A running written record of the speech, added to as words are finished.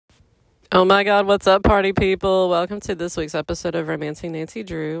Oh my God, what's up, party people? Welcome to this week's episode of Romancing Nancy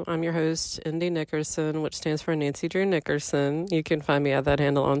Drew. I'm your host, Indy Nickerson, which stands for Nancy Drew Nickerson. You can find me at that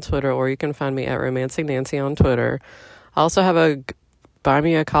handle on Twitter, or you can find me at Romancing Nancy on Twitter. I also have a buy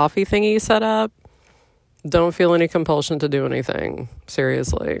me a coffee thingy set up. Don't feel any compulsion to do anything.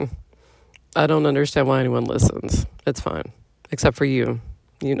 Seriously. I don't understand why anyone listens. It's fine. Except for you.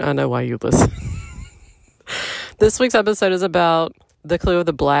 I know why you listen. This week's episode is about The Clue of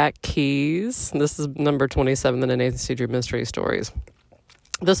the Black Keys. This is number 27 in the Nancy Drew Mystery Stories.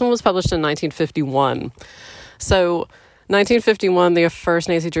 This one was published in 1951. So, 1951, the first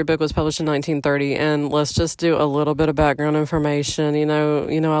Nancy Drew book was published in 1930, and let's just do a little bit of background information. You know,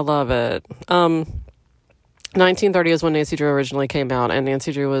 I love it. 1930 is when Nancy Drew originally came out, and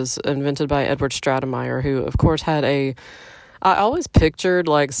Nancy Drew was invented by Edward Stratemeyer, who, of course, had I always pictured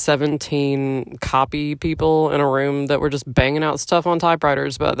like 17 copy people in a room that were just banging out stuff on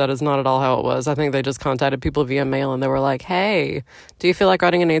typewriters, but that is not at all how it was. I think they just contacted people via mail and they were like, hey, do you feel like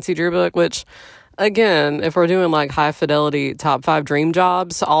writing a Nancy Drew book? Which, again, if we're doing like high fidelity top 5 dream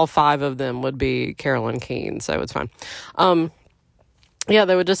jobs, all 5 of them would be Carolyn Keene, so it's fine. Yeah,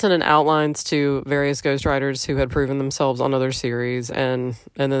 they would just send in outlines to various ghostwriters who had proven themselves on other series, and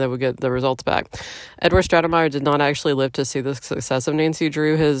then they would get the results back. Edward Stratemeyer did not actually live to see the success of Nancy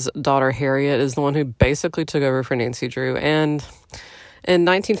Drew. His daughter Harriet is the one who basically took over for Nancy Drew. And in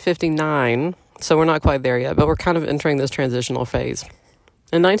 1959, so we're not quite there yet, but we're kind of entering this transitional phase.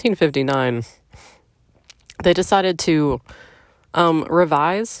 In 1959, they decided to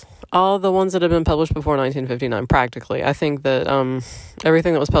revise all the ones that had been published before 1959, practically. I think that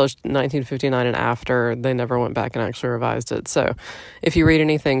everything that was published in 1959 and after, they never went back and actually revised it. So if you read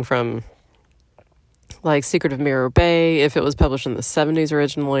anything from like Secret of Mirror Bay, if it was published in the 70s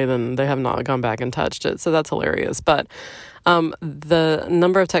originally, then they have not gone back and touched it. So that's hilarious. But the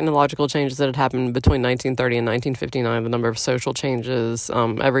number of technological changes that had happened between 1930 and 1959, the number of social changes,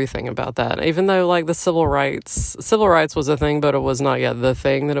 everything about that. Even though like the civil rights was a thing, but it was not yet the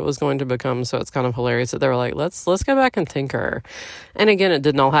thing that it was going to become. So it's kind of hilarious that they were like, let's go back and tinker. And again, it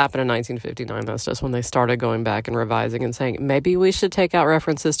didn't all happen in 1959. That's just when they started going back and revising and saying, maybe we should take out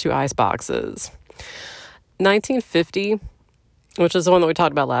references to ice boxes. 1950, which is the one that we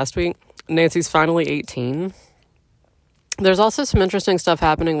talked about last week, Nancy's finally 18. There's also some interesting stuff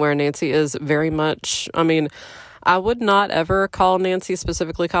happening where Nancy is very much, I would not ever call Nancy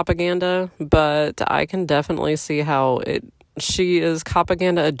specifically propaganda, but I can definitely see how she is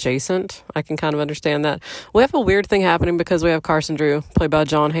propaganda adjacent. I can kind of understand that. We have a weird thing happening because we have Carson Drew, played by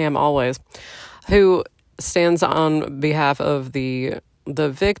John Hamm always, who stands on behalf of the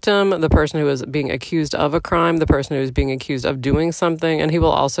victim, the person who is being accused of a crime, the person who is being accused of doing something, and he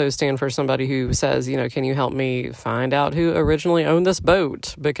will also stand for somebody who says, can you help me find out who originally owned this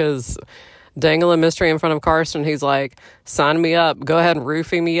boat? Because dangle a mystery in front of Carson, he's like, sign me up, go ahead and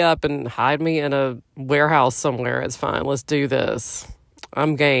roofie me up and hide me in a warehouse somewhere. It's fine, let's do this.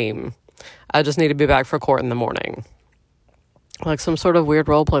 I'm game. I just need to be back for court in the morning. Like some sort of weird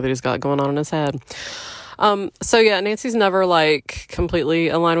role play that he's got going on in his head. So yeah, Nancy's never like completely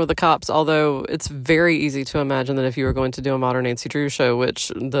aligned with the cops, although it's very easy to imagine that if you were going to do a modern Nancy Drew show, which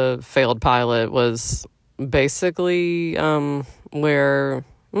the failed pilot was basically, where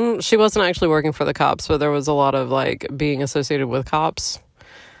she wasn't actually working for the cops, but there was a lot of like being associated with cops.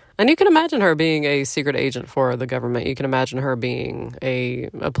 And you can imagine her being a secret agent for the government. You can imagine her being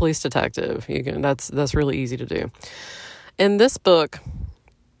a police detective. That's really easy to do. In this book,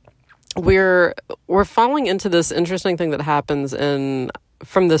 we're falling into this interesting thing that happens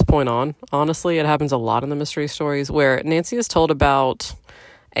from this point on. Honestly, it happens a lot in the mystery stories where Nancy is told about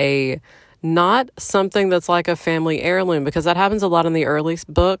not something that's like a family heirloom, because that happens a lot in the early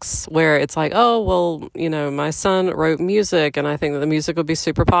books where it's like, oh, well, my son wrote music and I think that the music would be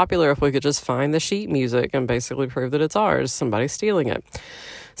super popular if we could just find the sheet music and basically prove that it's ours. Somebody's stealing it.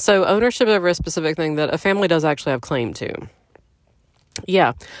 So ownership over a specific thing that a family does actually have claim to.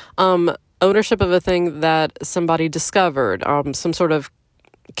 Yeah. Ownership of a thing that somebody discovered, some sort of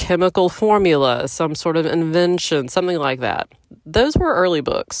chemical formula, some sort of invention, something like that. Those were early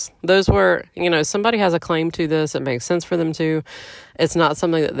books. Those were, somebody has a claim to this. It makes sense for them to. It's not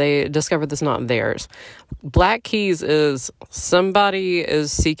something that they discovered that's not theirs. Black Keys is somebody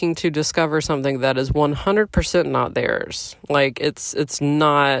is seeking to discover something that is 100% not theirs. Like it's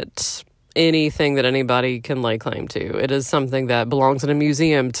not anything that anybody can lay claim to. It is something that belongs in a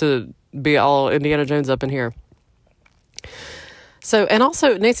museum, to be all Indiana Jones up in here. So, and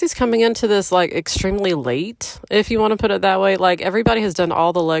also Nancy's coming into this like extremely late, if you want to put it that way. Like everybody has done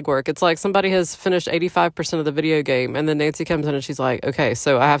all the legwork. It's like somebody has finished 85% of the video game and then Nancy comes in and she's like, okay,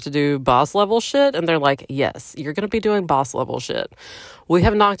 so I have to do boss level shit. And they're like, yes, you're going to be doing boss level shit. We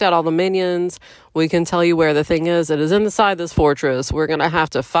have knocked out all the minions. We can tell you where the thing is. It is inside this fortress. We're going to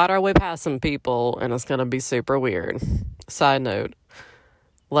have to fight our way past some people and it's going to be super weird. Side note.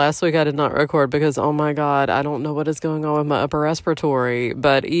 Last week I did not record because, oh my God, I don't know what is going on with my upper respiratory.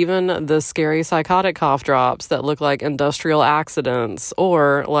 But even the scary psychotic cough drops that look like industrial accidents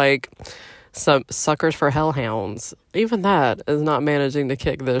or like some suckers for hellhounds, even that is not managing to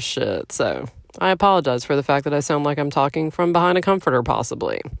kick this shit. So I apologize for the fact that I sound like I'm talking from behind a comforter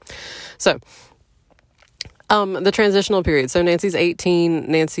possibly. So the transitional period. So Nancy's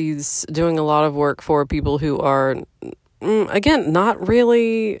 18. Nancy's doing a lot of work for people who are... again, not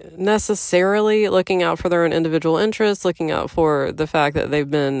really necessarily looking out for their own individual interests, looking out for the fact that they've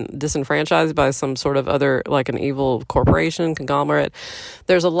been disenfranchised by some sort of other, like an evil corporation, conglomerate.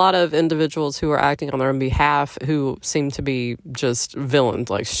 There's a lot of individuals who are acting on their own behalf who seem to be just villains,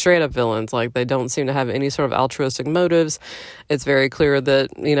 like straight up villains. Like they don't seem to have any sort of altruistic motives. It's very clear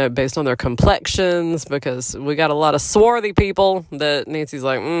that, you know, based on their complexions, because we got a lot of swarthy people that Nancy's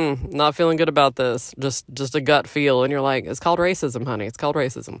like, not feeling good about this. Just a gut feel. And you're like, it's called racism, honey. It's called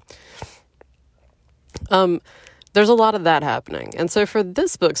racism. There's a lot of that happening. And so for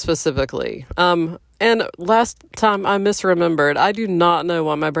this book specifically, and last time I misremembered, I do not know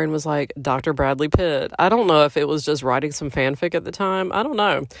why my brain was like, Dr. Bradley Pitt. I don't know if it was just writing some fanfic at the time. I don't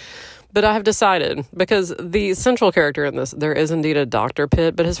know. But I have decided, because the central character in this, there is indeed a Dr.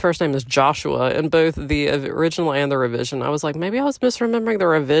 Pitt, but his first name is Joshua in both the original and the revision. I was like, maybe I was misremembering the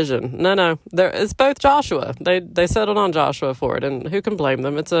revision. No, it's both Joshua. They settled on Joshua for it, and who can blame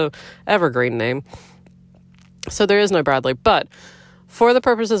them? It's a evergreen name. So there is no Bradley, but for the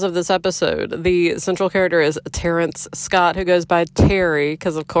purposes of this episode, the central character is Terrence Scott, who goes by Terry,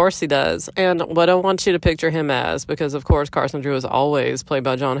 because of course he does. And what I want you to picture him as, because of course Carson Drew is always played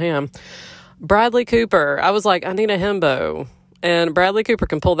by John Hamm, Bradley Cooper. I was like, I need a himbo. And Bradley Cooper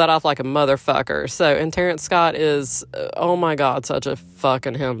can pull that off like a motherfucker. So, and Terrence Scott is, oh my God, such a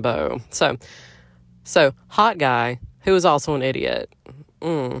fucking himbo. So hot guy who is also an idiot.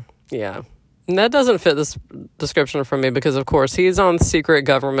 Yeah. And that doesn't fit this description for me because, of course, he's on secret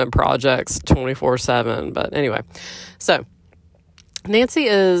government projects 24/7. But anyway, so Nancy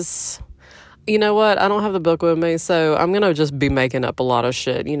is, you know what? I don't have the book with me, so I'm going to just be making up a lot of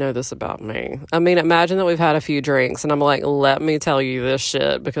shit. You know this about me. I mean, imagine that we've had a few drinks and I'm like, let me tell you this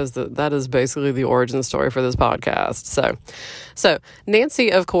shit, because that is basically the origin story for this podcast. So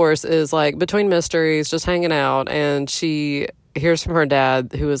Nancy, of course, is like between mysteries, just hanging out, and she hears from her dad,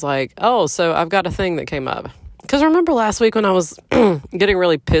 who is like, oh, so I've got a thing that came up. Because remember last week when I was getting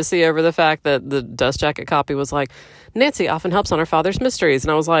really pissy over the fact that the Dust Jacket copy was like, Nancy often helps on her father's mysteries.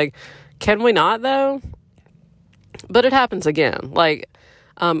 And I was like, can we not, though? But it happens again. Like,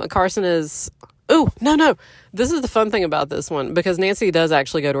 Carson is... Ooh, no. This is the fun thing about this one, because Nancy does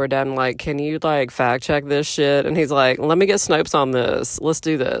actually go to her dad and like, can you like fact check this shit? And he's like, let me get Snopes on this. Let's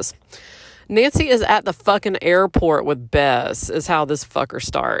do this. Nancy is at the fucking airport with Bess, is how this fucker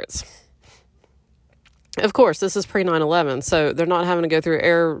starts. Of course, this is pre 9/11, so they're not having to go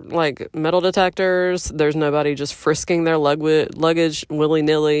through like metal detectors. There's nobody just frisking their luggage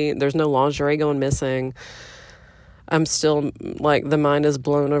willy-nilly. There's no lingerie going missing. I'm still, like, the mind is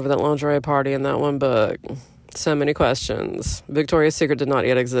blown over that lingerie party in that one book. So many questions. Victoria's Secret did not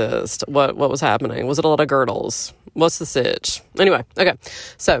yet exist. What was happening? Was it a lot of girdles? What's the sitch? Anyway, okay.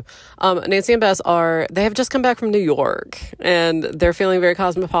 So, Nancy and Bess they have just come back from New York, and they're feeling very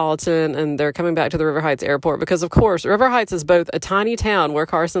cosmopolitan, and they're coming back to the River Heights airport because, of course, River Heights is both a tiny town where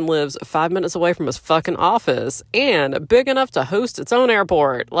Carson lives 5 minutes away from his fucking office and big enough to host its own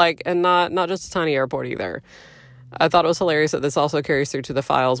airport. Like, and not just a tiny airport either. I thought it was hilarious that this also carries through to the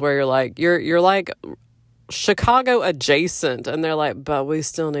files where you're like Chicago adjacent, and they're like, but we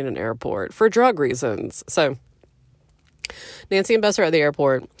still need an airport for drug reasons. So Nancy and Bess are at the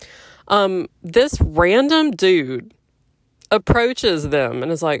airport. This random dude approaches them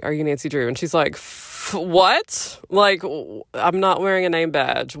and is like, are you Nancy Drew? And she's like, what? Like, I'm not wearing a name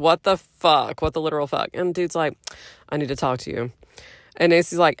badge. What the fuck? What the literal fuck? And dude's like, I need to talk to you. And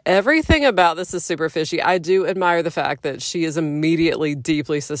Nancy's like, everything about this is super fishy. I do admire the fact that she is immediately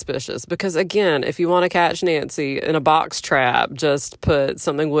deeply suspicious. Because, again, if you want to catch Nancy in a box trap, just put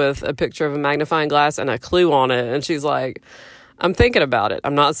something with a picture of a magnifying glass and a clue on it. And she's like, I'm thinking about it.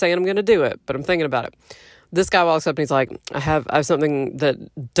 I'm not saying I'm going to do it, but I'm thinking about it. This guy walks up and he's like, I have something that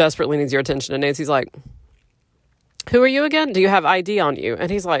desperately needs your attention. And Nancy's like, who are you again? Do you have ID on you?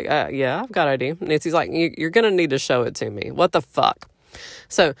 And he's like, yeah, I've got ID. Nancy's like, you're going to need to show it to me. What the fuck?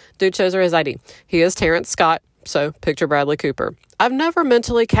 So dude shows her his ID. He is Terrence Scott. So picture Bradley Cooper. I've never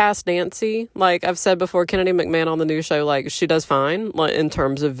mentally cast Nancy. Like I've said before, Kennedy McMahon on the new show, like she does fine like, in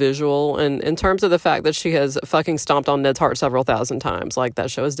terms of visual and in terms of the fact that she has fucking stomped on Ned's heart several thousand times. Like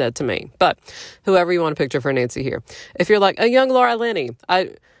that show is dead to me. But whoever you want to picture for Nancy here. If you're like a young Laura Linney,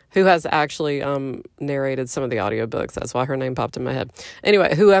 who has actually narrated some of the audiobooks. That's why her name popped in my head.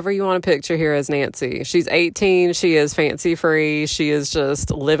 Anyway, whoever you want to picture here as Nancy. She's 18. She is fancy free. She is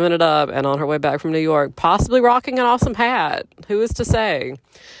just living it up and on her way back from New York, possibly rocking an awesome hat. Who is to say?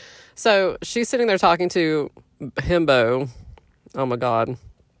 So she's sitting there talking to himbo. Oh, my God.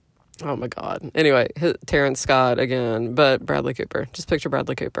 Anyway, Terrence Scott again, but Bradley Cooper. Just picture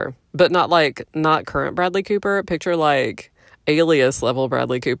Bradley Cooper. But not current Bradley Cooper. Picture like Alias level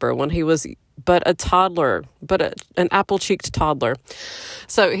Bradley Cooper when he was but a toddler, an apple-cheeked toddler.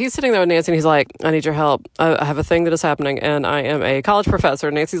 So he's sitting there with Nancy and he's like, I need your help. I have a thing that is happening and I am a college professor.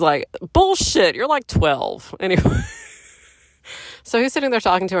 And Nancy's like, bullshit, you're like 12. Anyway. So he's sitting there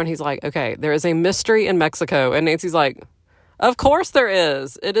talking to her and he's like, okay, there is a mystery in Mexico. And Nancy's like, of course there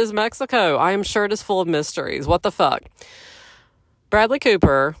is. It is Mexico. I am sure it is full of mysteries. What the fuck? Bradley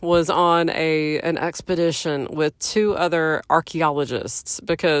Cooper was on an expedition with two other archaeologists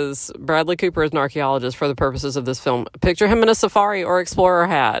because Bradley Cooper is an archaeologist for the purposes of this film. Picture him in a safari or explorer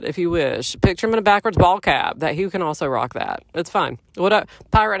hat, if you wish. Picture him in a backwards ball cap. That he can also rock that. It's fine. What a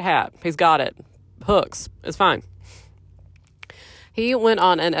pirate hat. He's got it. Hooks. It's fine. He went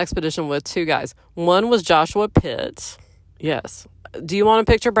on an expedition with two guys. One was Joshua Pitt. Yes. Do you want to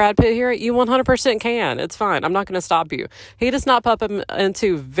picture Brad Pitt here? You 100% can. It's fine. I'm not going to stop you. He does not pop him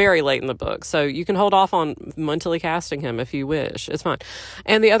into very late in the book, so you can hold off on mentally casting him if you wish. It's fine.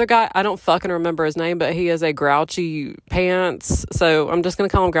 And the other guy, I don't fucking remember his name, but he is a Grouchy Pants, so I'm just going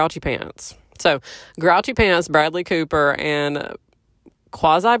to call him Grouchy Pants. So, Grouchy Pants, Bradley Cooper, and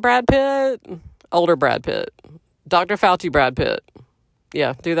quasi Brad Pitt, older Brad Pitt, Dr. Fauci Brad Pitt.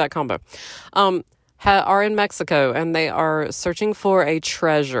 Yeah, do that combo. Are in Mexico and they are searching for a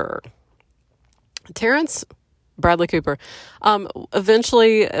treasure. Terrence Bradley Cooper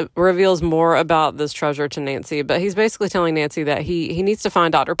eventually reveals more about this treasure to Nancy, but he's basically telling Nancy that he needs to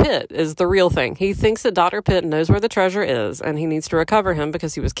find Dr. Pitt is the real thing. He thinks that Dr. Pitt knows where the treasure is and he needs to recover him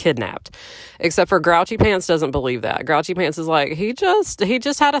because he was kidnapped. Except for Grouchy Pants doesn't believe that. Grouchy Pants is like, he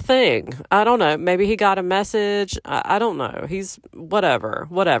just had a thing. I don't know. Maybe he got a message. I don't know. He's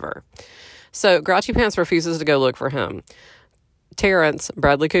whatever. So Grouchy Pants refuses to go look for him. Terrence,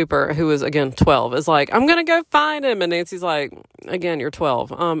 Bradley Cooper, who is, again, 12, is like, I'm going to go find him. And Nancy's like, again, you're 12.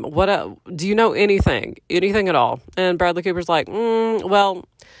 Do you know anything at all? And Bradley Cooper's like, well,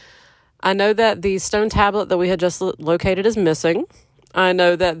 I know that the stone tablet that we had just located is missing. I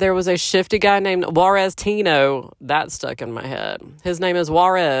know that there was a shifty guy named Juarez Tino. That stuck in my head. His name is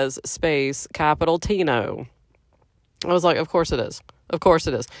Juarez, space, capital Tino. I was like, of course it is. Of course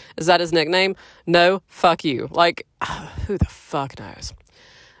it is. Is that his nickname? No, fuck you. Like, who the fuck knows?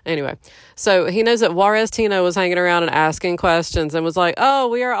 Anyway, so he knows that Juarez Tino was hanging around and asking questions and was like, oh,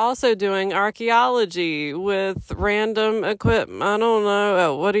 we are also doing archaeology with random equipment. I don't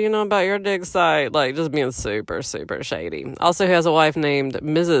know. What do you know about your dig site? Like, just being super, super shady. Also, he has a wife named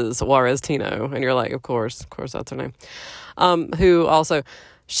Mrs. Juarez Tino. And you're like, of course that's her name. Who also...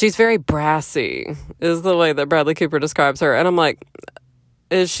 She's very brassy, is the way that Bradley Cooper describes her. And I'm like,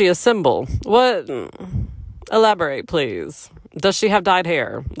 is she a symbol? What? Elaborate, please. Does she have dyed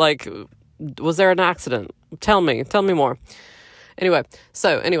hair? Like, was there an accident? Tell me more. Anyway,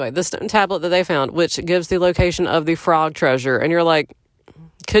 the stone tablet that they found, which gives the location of the frog treasure. And you're like,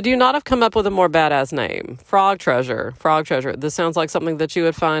 could you not have come up with a more badass name? Frog treasure. This sounds like something that you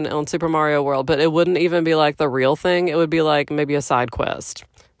would find on Super Mario World, but it wouldn't even be like the real thing. It would be like maybe a side quest.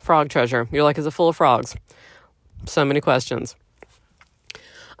 Frog treasure. You're like, is it full of frogs? So many questions.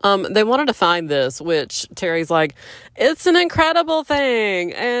 They wanted to find this, which Terry's like, it's an incredible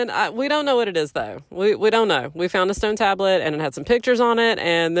thing. And we don't know what it is, though. We don't know. We found a stone tablet, and it had some pictures on it,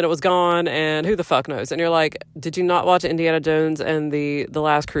 and then it was gone, and who the fuck knows? And you're like, did you not watch Indiana Jones and the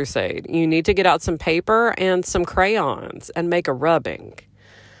Last Crusade? You need to get out some paper and some crayons and make a rubbing.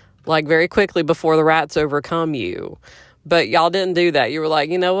 Like, very quickly before the rats overcome you. But y'all didn't do that. You were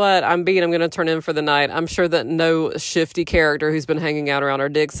like, you know what? I'm beat. I'm going to turn in for the night. I'm sure that no shifty character who's been hanging out around our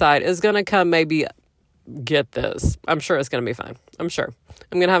dig site is going to come maybe get this. I'm sure it's going to be fine. I'm sure.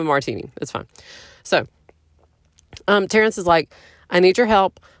 I'm going to have a martini. It's fine. So, Terrence is like, I need your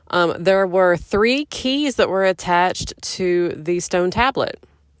help. There were 3 keys that were attached to the stone tablet.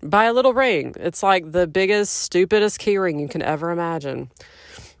 by a little ring. It's like the biggest, stupidest key ring you can ever imagine.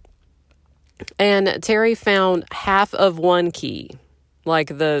 And Terry found half of one key, like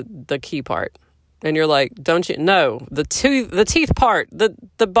the key part. And you're like, don't you? No, the teeth part,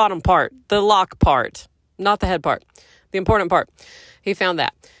 the bottom part, the lock part, not the head part, the important part. He found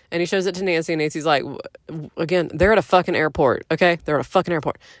that. And he shows it to Nancy, and Nancy's like, again, they're at a fucking airport, okay? They're at a fucking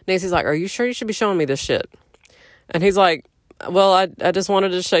airport. Nancy's like, are you sure you should be showing me this shit? And he's like, well, I just wanted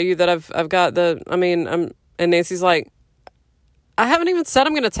to show you that I've got and Nancy's like, I haven't even said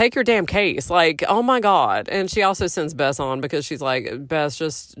I'm going to take your damn case. Like, oh my God. And she also sends Bess on because she's like, Bess,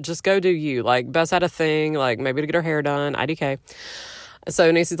 just go do you. Like, Bess had a thing, like maybe to get her hair done, IDK. So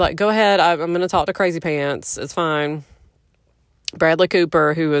Nancy's like, go ahead. I'm going to talk to Crazy Pants. It's fine. Bradley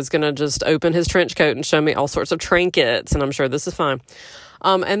Cooper, who is going to just open his trench coat and show me all sorts of trinkets, and I'm sure this is fine.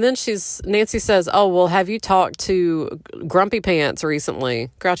 And then Nancy says, oh, well, have you talked to Grumpy Pants recently?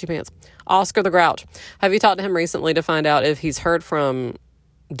 Grouchy Pants. Oscar the Grouch. Have you talked to him recently to find out if he's heard from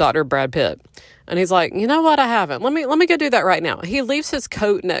Dr. Brad Pitt? And he's like, you know what? I haven't. Let me go do that right now. He leaves his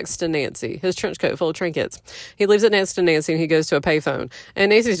coat next to Nancy, his trench coat full of trinkets. He leaves it next to Nancy, and he goes to a payphone. And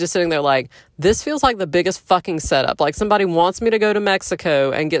Nancy's just sitting there like, this feels like the biggest fucking setup. Like somebody wants me to go to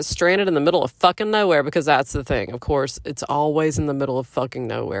Mexico and get stranded in the middle of fucking nowhere, because that's the thing. Of course, it's always in the middle of fucking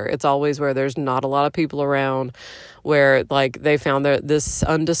nowhere. It's always where there's not a lot of people around, where like they found this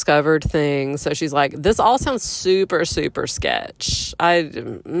undiscovered thing. So she's like, this all sounds super, super sketch.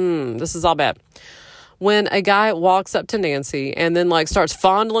 This is all bad. When a guy walks up to Nancy and then like starts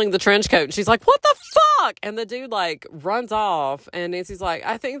fondling the trench coat, and she's like, what the fuck? And the dude like runs off, and Nancy's like,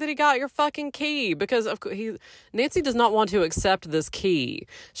 I think that he got your fucking key, because Nancy does not want to accept this key.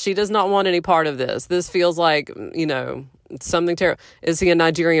 She does not want any part of this. This feels like, something terrible. Is he a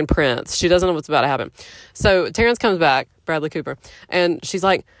Nigerian prince? She doesn't know what's about to happen. So Terrence comes back, Bradley Cooper, and she's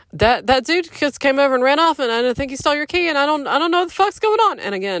like, that dude just came over and ran off, and I think he stole your key, and I don't know what the fuck's going on.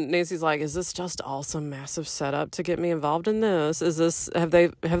 And again, Nancy's like, is this just all some massive setup to get me involved in this? Is this, have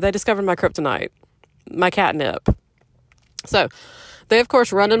they discovered my kryptonite, my catnip? So they of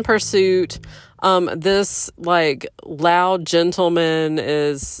course run in pursuit. This like loud gentleman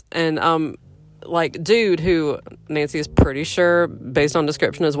dude who Nancy is pretty sure, based on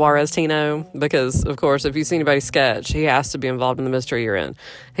description, is Juarez Tino, because, of course, if you've seen anybody's sketch, he has to be involved in the mystery you're in.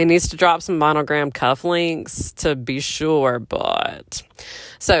 He needs to drop some monogram cufflinks to be sure, but...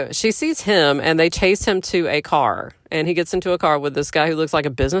 So she sees him, and they chase him to a car, and he gets into a car with this guy who looks like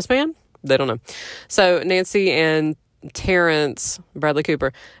a businessman. They don't know. So Nancy and Terrence, Bradley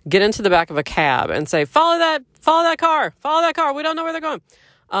Cooper, get into the back of a cab and say, follow that car, we don't know where they're going.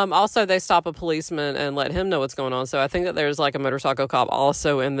 Also, they stop a policeman and let him know what's going on. So I think that there's like a motorcycle cop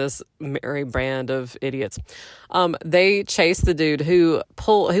also in this merry band of idiots. They chase the dude who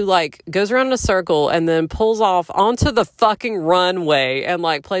like goes around in a circle and then pulls off onto the fucking runway and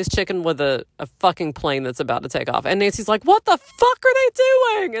like plays chicken with a fucking plane that's about to take off. And Nancy's like, what the fuck are they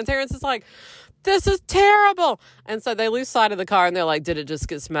doing? And Terrence is like, this is terrible. And so they lose sight of the car, and they're like, did it just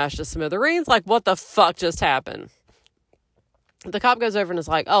get smashed to smithereens? Like, what the fuck just happened? The cop goes over and is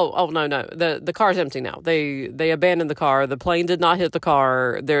like, oh, no. The car's empty now. They abandoned the car. The plane did not hit the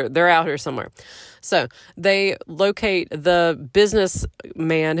car. They're out here somewhere. So they locate the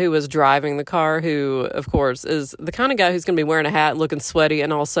businessman who was driving the car, who, of course, is the kind of guy who's going to be wearing a hat, looking sweaty,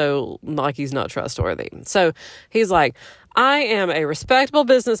 and also like he's not trustworthy. So he's like, I am a respectable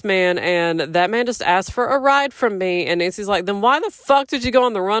businessman, and that man just asked for a ride from me. And Nancy's like, then why the fuck did you go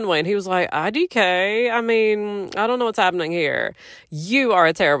on the runway? And he was like, IDK. I mean, I don't know what's happening here. You are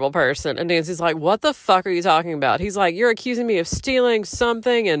a terrible person. And Nancy's like, what the fuck are you talking about? He's like, you're accusing me of stealing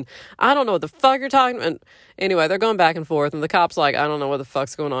something, and I don't know what the fuck you're talking about. And anyway, they're going back and forth, and the cop's like, I don't know what the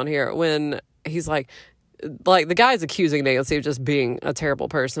fuck's going on here. When he's like, the guy's accusing Nancy of just being a terrible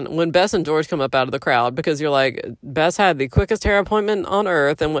person. When Bess and George come up out of the crowd, because you're like, Bess had the quickest hair appointment on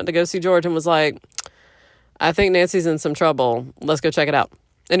earth and went to go see George and was like, I think Nancy's in some trouble. Let's go check it out.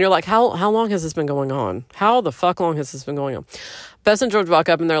 And you're like, how long has this been going on? How the fuck long has this been going on? Bess and George walk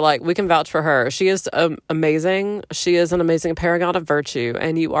up and they're like, we can vouch for her. She is amazing. She is an amazing paragon of virtue,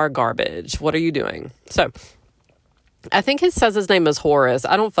 and you are garbage. What are you doing? So I think he says his name is Horace.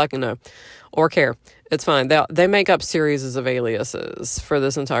 I don't fucking know or care. It's fine. They make up series of aliases for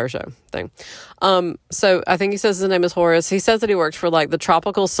this entire show thing. So I think he says his name is Horace. He says that he works for like the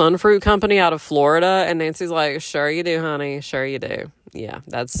Tropical Sunfruit Company out of Florida. And Nancy's like, sure you do, honey. Sure you do. Yeah,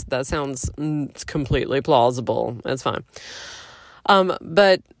 that sounds completely plausible. It's fine.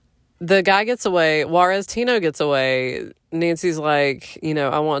 But the guy gets away. Juarez Tino gets away. Nancy's like,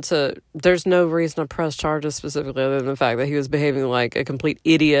 there's no reason to press charges specifically other than the fact that he was behaving like a complete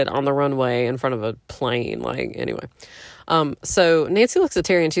idiot on the runway in front of a plane. Like, anyway. So Nancy looks at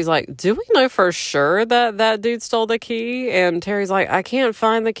Terry and she's like, do we know for sure that dude stole the key? And Terry's like, I can't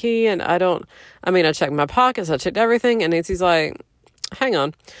find the key. And I checked my pockets, I checked everything. And Nancy's like, hang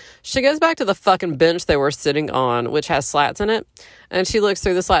on. She goes back to the fucking bench they were sitting on, which has slats in it. And she looks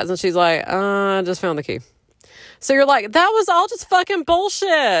through the slats and she's like, I just found the key. So you're like, that was all just fucking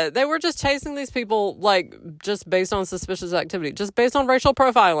bullshit. They were just chasing these people, like, just based on suspicious activity, just based on racial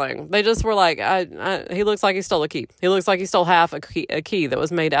profiling. They just were like, he looks like he stole a key. He looks like he stole half a key that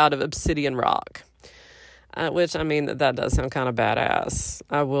was made out of obsidian rock. Which, that does sound kind of badass.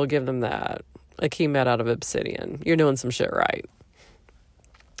 I will give them that. A key made out of obsidian. You're doing some shit right.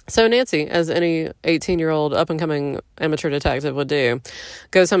 So Nancy, as any 18-year-old up-and-coming amateur detective would do,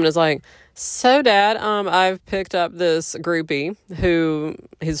 goes home and is like, so, Dad, I've picked up this groupie who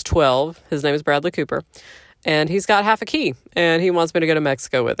he's 12. His name is Bradley Cooper. And he's got half a key. And he wants me to go to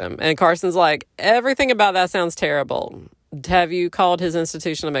Mexico with him. And Carson's like, everything about that sounds terrible. Have you called his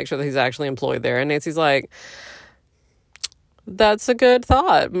institution to make sure that he's actually employed there? And Nancy's like, that's a good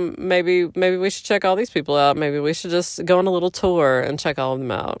thought. Maybe we should check all these people out. Maybe we should just go on a little tour and check all of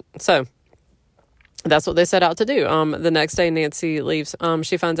them out. So that's what they set out to do. The next day Nancy leaves.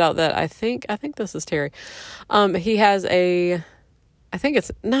 She finds out that I think this is Terry. He has I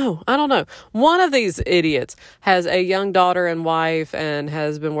don't know. One of these idiots has a young daughter and wife and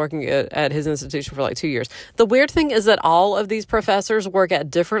has been working at his institution for like 2 years. The weird thing is that all of these professors work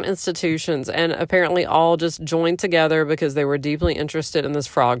at different institutions and apparently all just joined together because they were deeply interested in this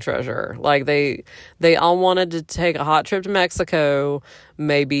frog treasure. Like they all wanted to take a hot trip to Mexico,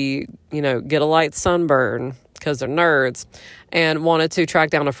 maybe, get a light sunburn because they're nerds, and wanted to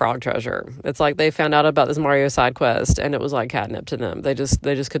track down a frog treasure. It's like they found out about this Mario side quest, and it was like catnip to them. They just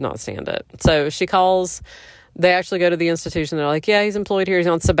could not stand it. So she calls. They actually go to the institution. They're like, yeah, he's employed here. He's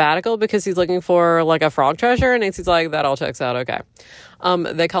on sabbatical because he's looking for like a frog treasure. And Nancy's like, that all checks out. Okay.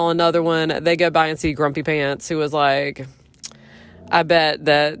 They call another one. They go by and see Grumpy Pants, who was like, I bet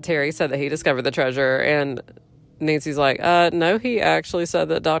that Terry said that he discovered the treasure. And Nancy's like, no, he actually said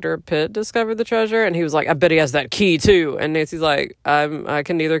that Dr. Pitt discovered the treasure. And he was like, I bet he has that key too. And Nancy's like, I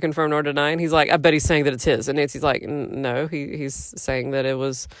can neither confirm nor deny. And he's like, I bet he's saying that it's his. And Nancy's like, no, he's saying that it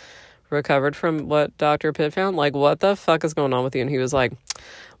was recovered from what Dr. Pitt found. Like, what the fuck is going on with you? And he was like,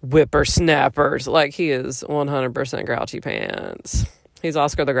 whippersnappers. Like, he is 100% Grouchy Pants. He's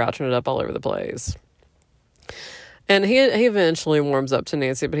Oscar the Grouching it up all over the place. And he eventually warms up to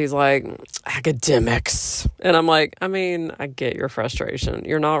Nancy, but he's like, academics. And I'm like, I get your frustration.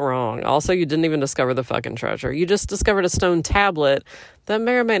 You're not wrong. Also, you didn't even discover the fucking treasure. You just discovered a stone tablet that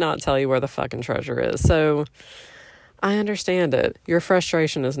may or may not tell you where the fucking treasure is. So I understand it. Your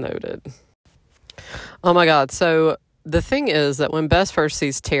frustration is noted. Oh my God. So the thing is that when Bess first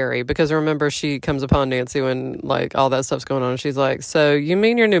sees Terry, because remember she comes upon Nancy when like all that stuff's going on, and she's like, so you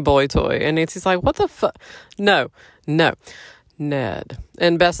mean your new boy toy? And Nancy's like, what the fuck? No, Ned.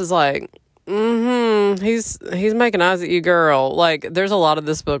 And Bess is like, he's making eyes at you, girl. Like, there's a lot of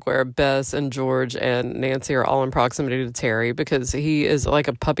this book where Bess and George and Nancy are all in proximity to Terry because he is like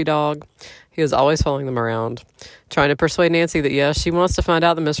a puppy dog. He is always following them around, trying to persuade Nancy that, yes, she wants to find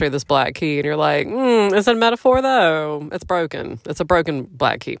out the mystery of this black key. And you're like, is it a metaphor, though? It's broken. It's a broken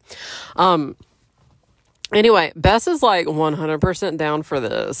black key. Anyway, Bess is like 100% down for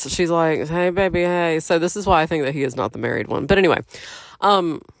this. She's like, hey, baby, hey. So this is why I think that he is not the married one. But anyway,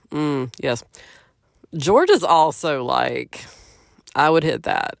 yes. George is also like, I would hit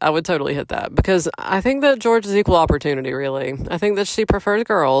that. I would totally hit that because I think that George is equal opportunity, really. I think that she prefers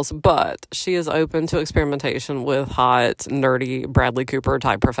girls, but she is open to experimentation with hot, nerdy Bradley Cooper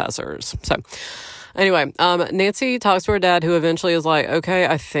type professors. So anyway, Nancy talks to her dad, who eventually is like, okay,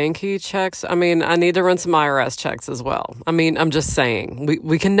 I think he checks. I need to run some IRS checks as well. I'm just saying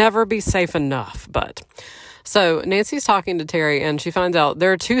we can never be safe enough, but so Nancy's talking to Terry and she finds out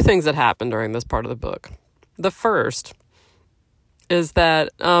there are two things that happen during this part of the book. The first is that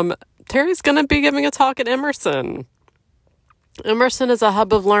Terry's going to be giving a talk at Emerson. Emerson is a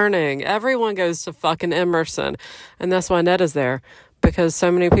hub of learning. Everyone goes to fucking Emerson. And that's why Ned is there. Because so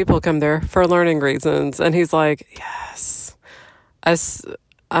many people come there for learning reasons. And he's like, yes.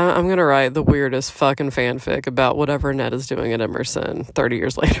 I'm going to write the weirdest fucking fanfic about whatever Ned is doing at Emerson 30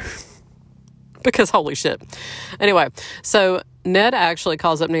 years later. because holy shit. Anyway, so Ned actually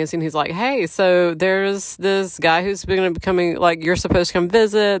calls up Nancy and he's like, hey, so there's this guy who's going to be coming, like, you're supposed to come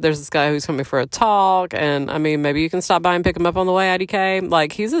visit. There's this guy who's coming for a talk. And I mean, maybe you can stop by and pick him up on the way, IDK.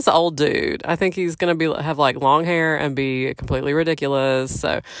 Like, he's this old dude. I think he's going to have like long hair and be completely ridiculous.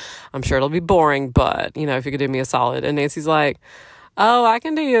 So I'm sure it'll be boring, but you know, if you could do me a solid. And Nancy's like, oh, I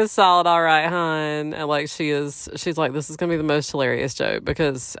can do you a solid, all right, hon. And like she's like, this is gonna be the most hilarious joke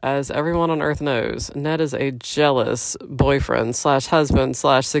because, as everyone on earth knows, Ned is a jealous boyfriend / husband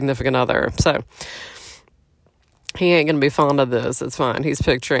 / significant other. So he ain't gonna be fond of this. It's fine. He's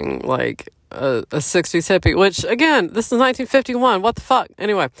picturing like a 60s hippie, which again, this is 1951. What the fuck?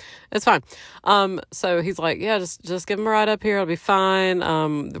 Anyway, it's fine. So he's like, yeah, just give him a ride up here. It'll be fine.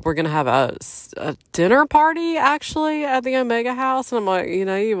 We're going to have a dinner party actually at the Omega house. And I'm like, you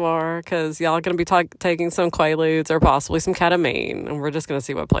know, you are, cause y'all are going to be taking some Quaaludes or possibly some ketamine. And we're just going to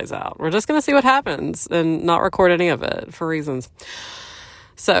see what plays out. We're just going to see what happens and not record any of it for reasons.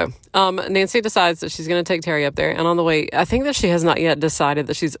 So, Nancy decides that she's going to take Terry up there. And on the way, I think that she has not yet decided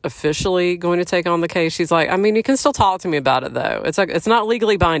that she's officially going to take on the case. She's like, I mean, you can still talk to me about it, though. It's like, it's not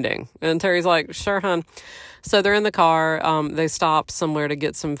legally binding. And Terry's like, sure, hon. So they're in the car. They stop somewhere to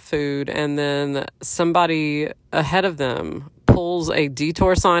get some food. And then somebody ahead of them pulls a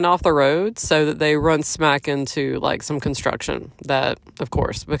detour sign off the road so that they run smack into like some construction. That, of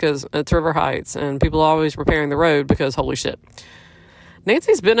course, because it's River Heights and people are always repairing the road because holy shit.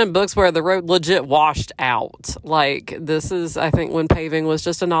 Nancy's been in books where the road legit washed out. Like, this is, I think, when paving was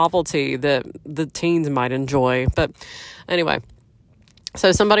just a novelty that the teens might enjoy. But anyway,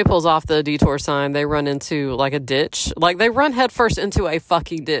 so somebody pulls off the detour sign. They run into, like, a ditch. Like, they run headfirst into a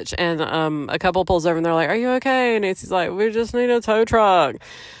fucking ditch. And a couple pulls over and they're like, are you okay? And Nancy's like, we just need a tow truck.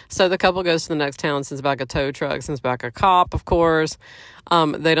 So the couple goes to the next town, sends back a tow truck, sends back a cop, of course.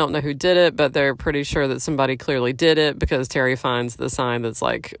 They don't know who did it, but they're pretty sure that somebody clearly did it because Terry finds the sign that's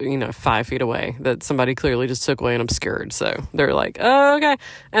like, 5 feet away that somebody clearly just took away and obscured. So they're like, oh, okay.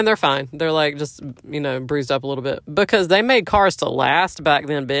 And they're fine. They're like just, bruised up a little bit because they made cars to last back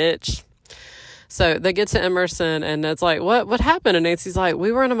then, bitch. So they get to Emerson and Ned's like, what happened? And Nancy's like,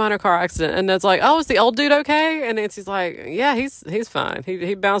 we were in a minor car accident. And Ned's like, oh, is the old dude okay? And Nancy's like, yeah, he's fine.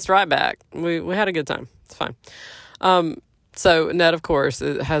 He bounced right back. We had a good time. It's fine. So Ned, of course,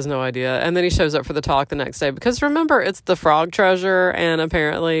 has no idea. And then he shows up for the talk the next day. Because remember, it's the frog treasure. And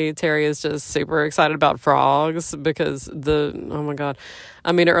apparently Terry is just super excited about frogs. Because oh my God.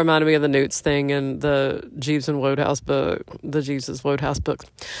 I mean, it reminded me of the Newts thing in the Jeeves and Wodehouse book. The Jeeves' Wodehouse books.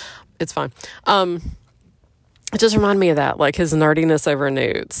 It's fine. It just reminded me of that. Like his nerdiness over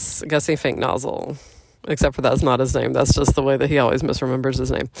Newts. Gussie Fink Nozzle. Except for that's not his name. That's just the way that he always misremembers his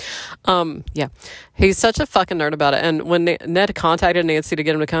name. Yeah. He's such a fucking nerd about it. And when Ned contacted Nancy to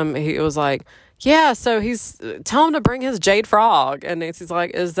get him to come, he was like, yeah, so tell him to bring his jade frog. And Nancy's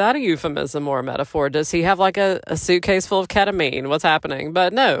like, is that a euphemism or a metaphor? Does he have like a suitcase full of ketamine? What's happening?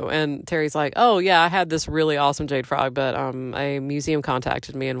 But no. And Terry's like, oh yeah, I had this really awesome jade frog, but a museum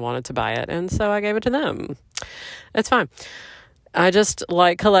contacted me and wanted to buy it. And so I gave it to them. It's fine. I just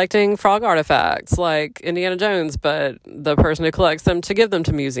like collecting frog artifacts like Indiana Jones, but the person who collects them to give them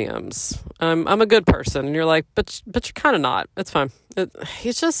to museums. I'm a good person. And you're like, but you're kind of not. It's fine.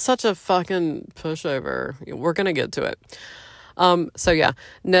 He's just such a fucking pushover. We're going to get to it. So yeah,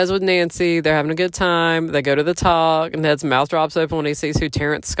 Ned's with Nancy. They're having a good time. They go to the talk. Ned's mouth drops open when he sees who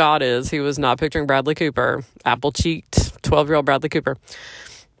Terrence Scott is. He was not picturing Bradley Cooper. Apple-cheeked 12-year-old Bradley Cooper.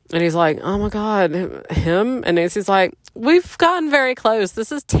 And he's like, oh my God, him? And Nancy's like, we've gotten very close. This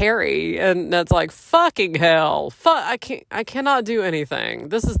is Terry. And Ned's like, fucking hell. I cannot do anything.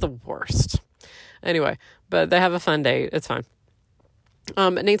 This is the worst. Anyway, but they have a fun date. It's fine.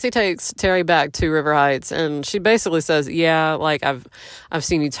 Nancy takes Terry back to River Heights and she basically says, yeah, like I've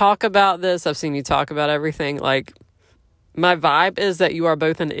seen you talk about this. I've seen you talk about everything. Like my vibe is that you are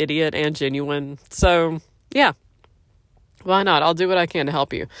both an idiot and genuine. So yeah. Why not? I'll do what I can to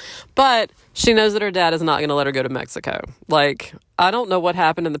help you. But she knows that her dad is not going to let her go to Mexico. Like, I don't know what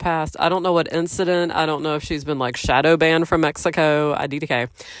happened in the past. I don't know what incident. I don't know if she's been, like, shadow banned from Mexico. IDK.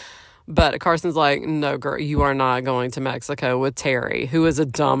 But Carson's like, no, girl, you are not going to Mexico with Terry, who is a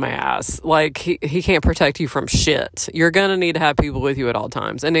dumbass. Like, he can't protect you from shit. You're going to need to have people with you at all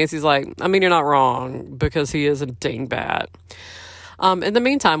times. And Nancy's like, I mean, you're not wrong, because he is a dingbat. In the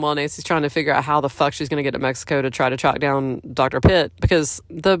meantime, while Nancy's trying to figure out how the fuck she's going to get to Mexico to try to track down Dr. Pitt, because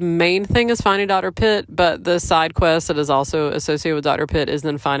the main thing is finding Dr. Pitt, but the side quest that is also associated with Dr. Pitt is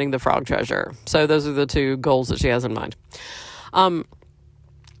then finding the frog treasure. So those are the two goals that she has in mind.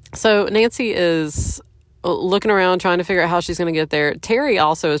 So Nancy is looking around trying to figure out how she's going to get there. Terry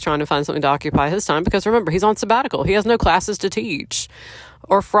also is trying to find something to occupy his time because remember, he's on sabbatical. He has no classes to teach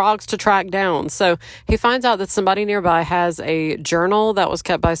or frogs to track down. So he finds out that somebody nearby has a journal that was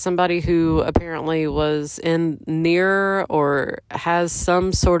kept by somebody who apparently was in near or has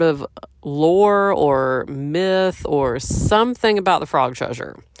some sort of lore or myth or something about the frog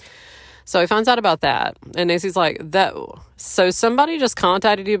treasure. So he finds out about that. And Nancy's like, so somebody just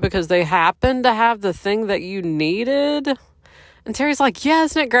contacted you because they happened to have the thing that you needed? And Terry's like, yeah,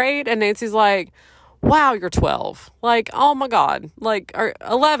 isn't it great? And Nancy's like, wow, you're 12. Like, oh my God. Like, or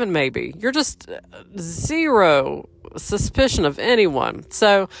 11 maybe. You're just zero suspicion of anyone.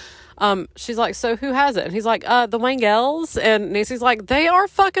 So she's like, so who has it? And he's like, the Wangells. And Nancy's like, they are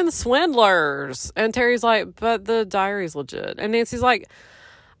fucking swindlers. And Terry's like, but the diary's legit. And Nancy's like,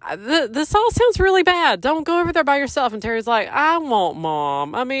 this all sounds really bad. Don't go over there by yourself. And Terry's like, I won't,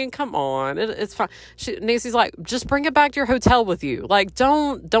 Mom. I mean, come on. It's fine. Nancy's like, just bring it back to your hotel with you. Like,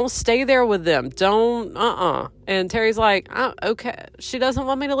 don't stay there with them. Don't, And Terry's like, okay. She doesn't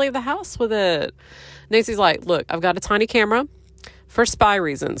want me to leave the house with it. Nancy's like, look, I've got a tiny camera for spy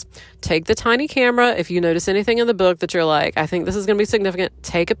reasons. Take the tiny camera. If you notice anything in the book that you're like, I think this is going to be significant,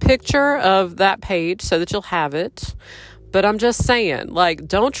 take a picture of that page so that you'll have it. But I'm just saying, like,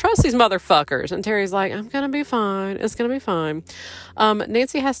 don't trust these motherfuckers. And Terry's like, I'm going to be fine. It's going to be fine.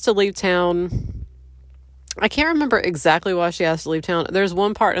 Nancy has to leave town. I can't remember exactly why she has to leave town. There's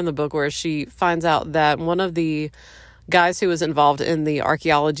one part in the book where she finds out that one of the guys who was involved in the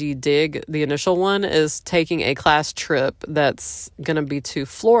archaeology dig, the initial one, is taking a class trip that's going to be to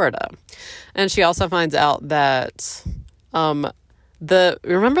Florida. And she also finds out that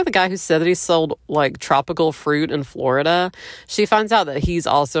remember the guy who said that he sold like tropical fruit in Florida? She finds out that he's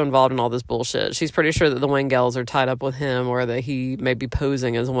also involved in all this bullshit. She's pretty sure that the Wangells are tied up with him or that he may be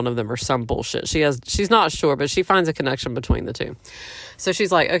posing as one of them or some bullshit. She's not sure, but she finds a connection between the two. So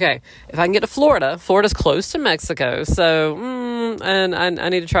she's like, okay, if I can get to Florida's close to Mexico. So, and I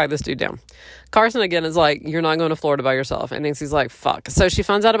need to track this dude down. Carson again is like, you're not going to Florida by yourself. And Nancy's like, fuck. So she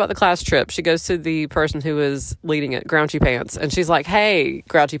finds out about the class trip. She goes to the person who is leading it, Grouchy Pants. And she's like, hey,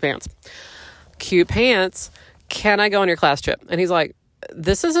 Grouchy Pants, cute pants, can I go on your class trip? And he's like,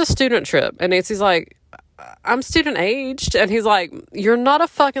 this is a student trip. And Nancy's like, I'm student aged. And he's like, you're not a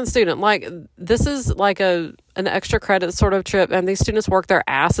fucking student. Like, this is like an extra credit sort of trip. And these students work their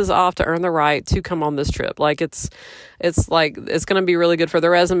asses off to earn the right to come on this trip. Like, it's like, it's going to be really good for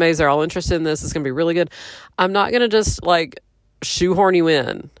their resumes. They're all interested in this. It's going to be really good. I'm not going to just like shoehorn you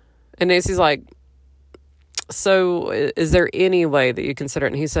in. And Nancy's like, so is there any way that you consider it?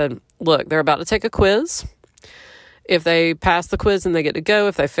 And he said, look, they're about to take a quiz. If they pass the quiz and they get to go,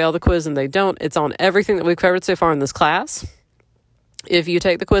 if they fail the quiz and they don't, it's on everything that we've covered so far in this class. If you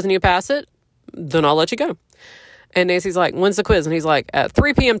take the quiz and you pass it, then I'll let you go. And Nancy's like, when's the quiz? And he's like, at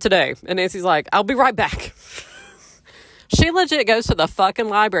 3 p.m. today. And Nancy's like, I'll be right back. She legit goes to the fucking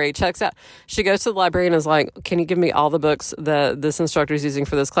library, checks out. She goes to the library and is like, can you give me all the books that this instructor is using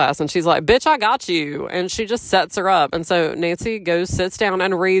for this class? And she's like, bitch, I got you. And she just sets her up. And so Nancy sits down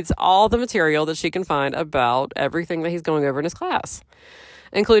and reads all the material that she can find about everything that he's going over in his class,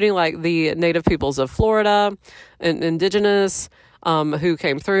 including like the native peoples of Florida and indigenous, who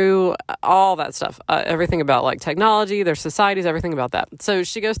came through, all that stuff, everything about like technology, their societies, everything about that. So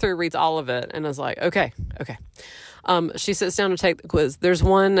she goes through, reads all of it and is like, okay. She sits down to take the quiz. There's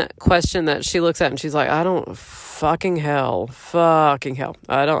one question that she looks at and she's like, fucking hell.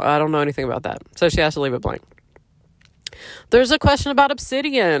 I don't know anything about that. So she has to leave it blank. There's a question about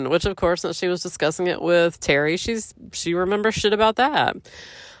obsidian, which of course, since she was discussing it with Terry, she remembers shit about that.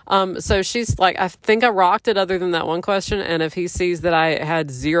 So she's like, I think I rocked it other than that one question. And if he sees that I had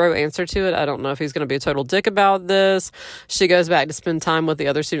zero answer to it, I don't know if he's going to be a total dick about this. She goes back to spend time with the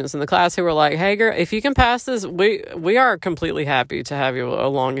other students in the class who were like, hey girl, if you can pass this, we are completely happy to have you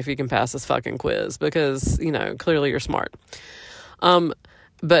along if you can pass this fucking quiz because, clearly you're smart.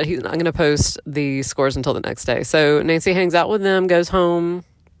 But he's not going to post the scores until the next day. So Nancy hangs out with them, goes home.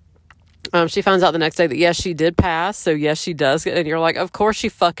 She finds out the next day that, yes, she did pass. So, yes, she does. And you're like, of course she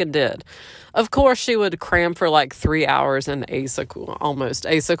fucking did. Of course she would cram for like 3 hours in ASA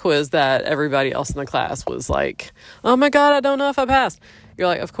quiz that everybody else in the class was like, oh, my God, I don't know if I passed. You're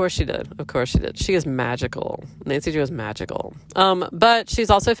like, of course she did. Of course she did. She is magical. Nancy Drew is magical. But she's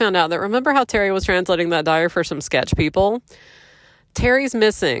also found out that, remember how Terry was translating that diary for some sketch people? Terry's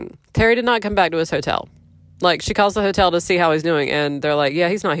missing. Terry did not come back to his hotel. Like, she calls the hotel to see how he's doing, and they're like, yeah,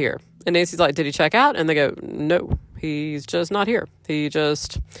 he's not here. And Nancy's like, did he check out? And they go, no, he's just not here. He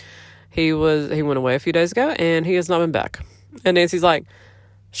went away a few days ago, and he has not been back. And Nancy's like,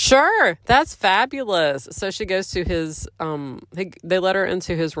 Sure, that's fabulous. So she goes to his they let her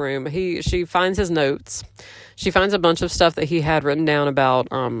into his room. She finds his notes. She finds a bunch of stuff that he had written down about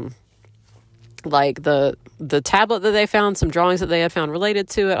like the tablet that they found, some drawings that they had found related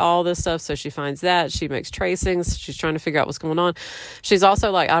to it, all this stuff. So she finds that. She makes tracings. She's trying to figure out what's going on. She's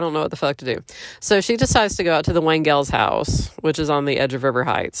also like, I don't know what the fuck to do. So she decides to go out to the Wangels' house, which is on the edge of River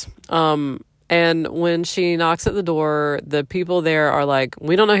Heights. And when she knocks at the door, the people there are like,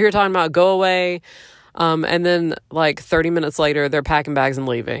 we don't know who you're talking about, go away. And then like 30 minutes later, they're packing bags and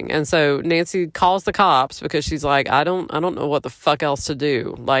leaving. And so Nancy calls the cops because she's like, I don't know what the fuck else to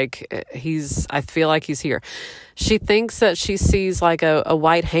do. Like I feel like he's here. She thinks that she sees like a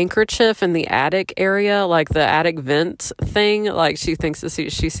white handkerchief in the attic area, like the attic vent thing. Like she thinks that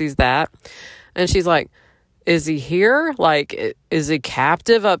she sees that. And she's like, is he here? Like, is he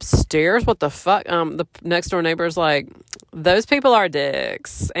captive upstairs? What the fuck? The next door neighbor's like, those people are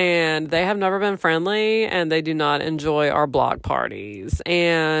dicks and they have never been friendly and they do not enjoy our block parties.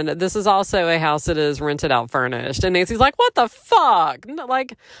 And this is also a house that is rented out furnished. And Nancy's like, what the fuck?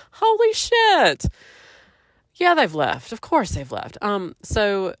 Like, holy shit. Yeah, they've left. Of course they've left.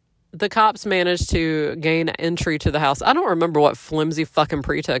 So the cops managed to gain entry to the house. I don't remember what flimsy fucking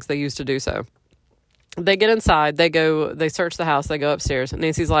pretext they used to do so. They get inside, they search the house, they go upstairs.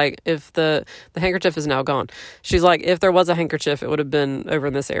 Nancy's like, if the handkerchief is now gone. She's like, if there was a handkerchief, it would have been over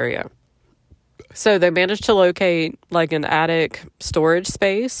in this area. So they managed to locate like an attic storage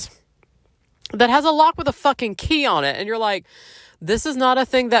space that has a lock with a fucking key on it. And you're like, this is not a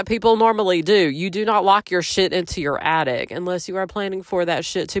thing that people normally do. You do not lock your shit into your attic unless you are planning for that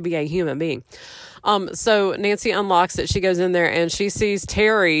shit to be a human being. So Nancy unlocks it. She goes in there and she sees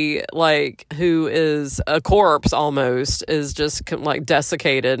Terry, like, who is a corpse almost, is just like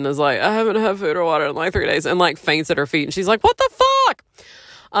desiccated and is like, I haven't had food or water in like 3 days, and like faints at her feet. And she's like, what the fuck?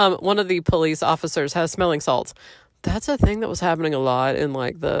 One of the police officers has smelling salts. That's a thing that was happening a lot in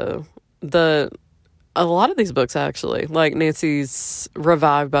like a lot of these books, actually. Like Nancy's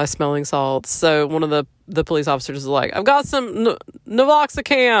revived by smelling salts. So one of the police officers is like, I've got some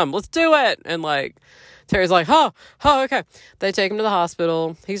Naloxone, let's do it. And like Terry's like, oh, okay. They take him to the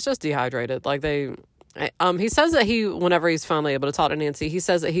hospital. He's just dehydrated. Like he says that whenever he's finally able to talk to Nancy, he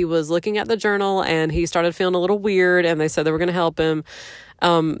says that he was looking at the journal and he started feeling a little weird, and they said they were going to help him.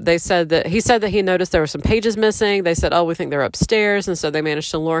 He said that he noticed there were some pages missing. They said, oh, we think they're upstairs. And so they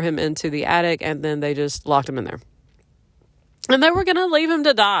managed to lure him into the attic, and then they just locked him in there. And they were going to leave him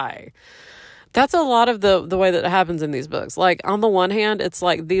to die. That's a lot of the way that it happens in these books. Like, on the one hand, it's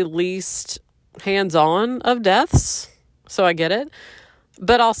like the least hands-on of deaths. So I get it.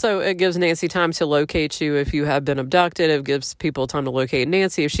 But also, it gives Nancy time to locate you if you have been abducted. It gives people time to locate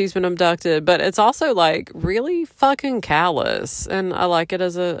Nancy if she's been abducted. But it's also, like, really fucking callous. And I like it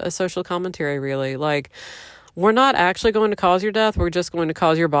as a social commentary, really. Like, we're not actually going to cause your death. We're just going to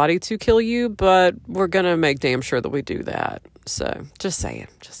cause your body to kill you. But we're going to make damn sure that we do that. So, just saying.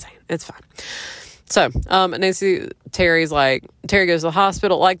 It's fine. So, Terry goes to the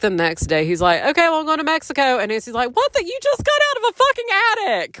hospital. Like, the next day, he's like, okay, well, I'm going to Mexico. And Nancy's like, you just got out of a fucking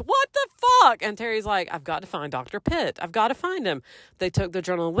attic. What the fuck? And Terry's like, I've got to find Dr. Pitt. I've got to find him. They took the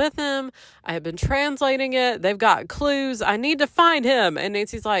journal with him. I have been translating it. They've got clues. I need to find him. And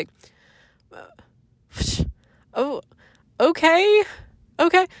Nancy's like, oh, okay.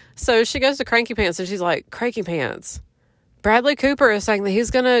 So she goes to Cranky Pants and she's like, Cranky Pants, Bradley Cooper is saying that he's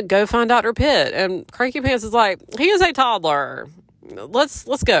going to go find Dr. Pitt. And Cranky Pants is like, he is a toddler. Let's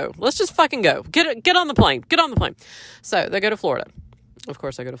go. Let's just fucking go. Get on the plane. Get on the plane. So they go to Florida. Of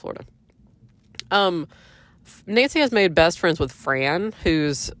course they go to Florida. Nancy has made best friends with Fran,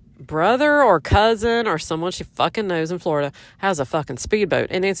 whose brother or cousin or someone she fucking knows in Florida has a fucking speedboat.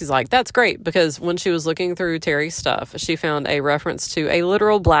 And Nancy's like, that's great, because when she was looking through Terry's stuff, she found a reference to a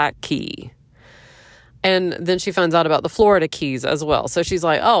literal black key. And then she finds out about the Florida keys as well. So she's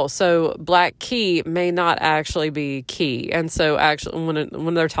like, oh, so black key may not actually be key. And so actually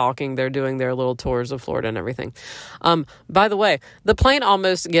when they're talking, they're doing their little tours of Florida and everything. By the way, the plane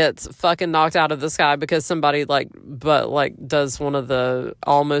almost gets fucking knocked out of the sky because somebody does one of the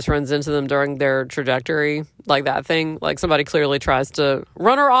almost runs into them during their trajectory, like that thing. Like somebody clearly tries to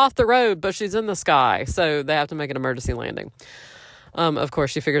run her off the road, but she's in the sky. So they have to make an emergency landing. Of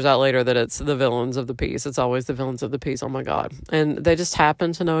course, she figures out later that it's the villains of the piece. It's always the villains of the piece. Oh, my God. And they just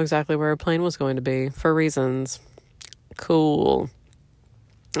happen to know exactly where a plane was going to be for reasons. Cool.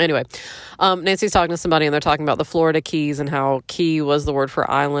 Anyway, Nancy's talking to somebody, and they're talking about the Florida keys and how key was the word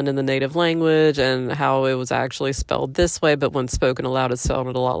for island in the native language, and how it was actually spelled this way, but when spoken aloud, it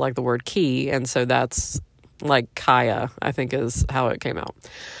sounded a lot like the word key. And so that's Like Kaya, I think is how it came out.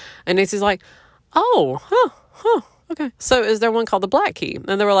 And Nancy's like, oh, huh, okay. So is there one called the Black Key?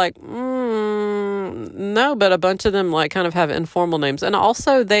 And they were like, no, but a bunch of them like kind of have informal names. And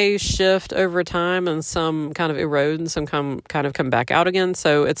also they shift over time and some kind of erode and some kind of come back out again.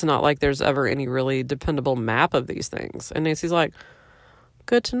 So it's not like there's ever any really dependable map of these things. And Nancy's like,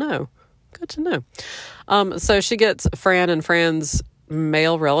 good to know. Good to know. So she gets Fran and Fran's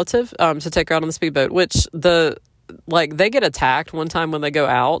male relative to take her out on the speedboat, which they get attacked one time when they go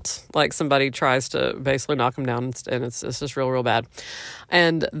out. Like somebody tries to basically knock them down, and it's just real bad.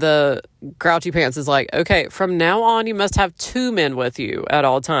 And the Grouchy Pants is like, okay, from now on you must have 2 men with you at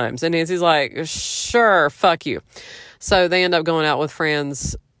all times. And Nancy's like, sure, fuck you. So they end up going out with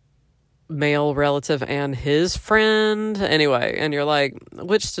Fran's male relative and his friend anyway. And you're like,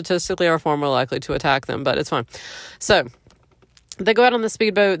 which statistically are far more likely to attack them, but it's fine. So they go out on the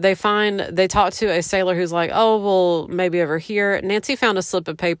speedboat. They talk to a sailor who's like, oh, well, maybe over here. Nancy found a slip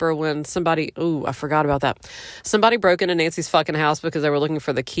of paper when I forgot about that. Somebody broke into Nancy's fucking house because they were looking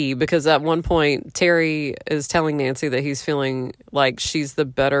for the key. Because at one point, Terry is telling Nancy that he's feeling like she's the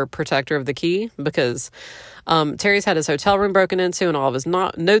better protector of the key because Terry's had his hotel room broken into and all of his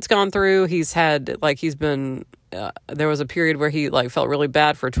notes gone through. There was a period where he felt really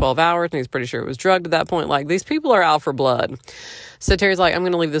bad for 12 hours and he's pretty sure it was drugged at that point. Like, these people are out for blood. So Terry's like, I'm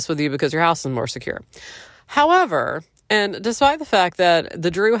going to leave this with you because your house is more secure. However, and despite the fact that the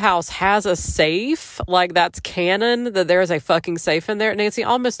Drew house has a safe, like that's canon, that there is a fucking safe in there, Nancy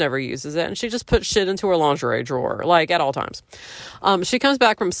almost never uses it. And she just puts shit into her lingerie drawer, like at all times. She comes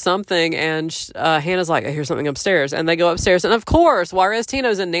back from something and Hannah's like, I hear something upstairs. And they go upstairs. And of course, Juarez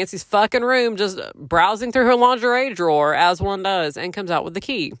Tino's in Nancy's fucking room, just browsing through her lingerie drawer as one does, and comes out with the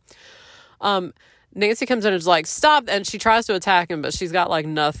key. Nancy comes in and is like, stop. And she tries to attack him, but she's got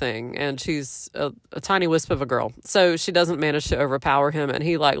nothing. And she's a tiny wisp of a girl. So she doesn't manage to overpower him. And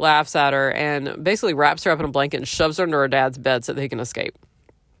he laughs at her and basically wraps her up in a blanket and shoves her under her dad's bed so that he can escape.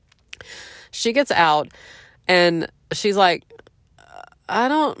 She gets out and she's like,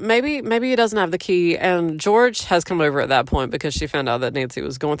 maybe he doesn't have the key. And George has come over at that point because she found out that Nancy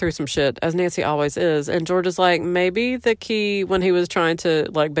was going through some shit, as Nancy always is. And George is like, maybe the key, when he was trying to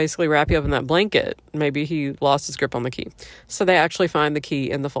basically wrap you up in that blanket, maybe he lost his grip on the key. So they actually find the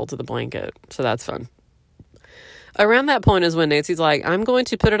key in the folds of the blanket. So that's fun. Around that point is when Nancy's like, I'm going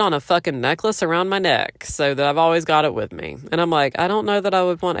to put it on a fucking necklace around my neck so that I've always got it with me. And I'm like, I don't know that I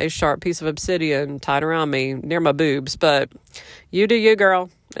would want a sharp piece of obsidian tied around me near my boobs, but you do you, girl.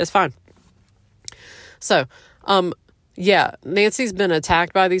 It's fine. So, yeah, Nancy's been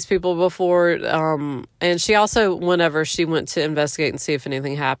attacked by these people before. And she also, whenever she went to investigate and see if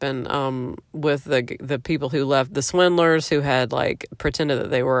anything happened, with the people who left, the swindlers who had pretended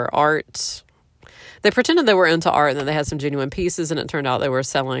that they were art. They pretended they were into art and then they had some genuine pieces, and it turned out they were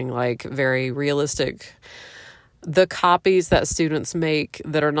selling very realistic. The copies that students make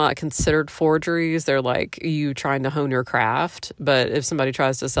that are not considered forgeries, they're you trying to hone your craft. But if somebody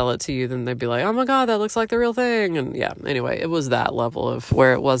tries to sell it to you, then they'd be like, oh my God, that looks like the real thing. And yeah, anyway, it was that level of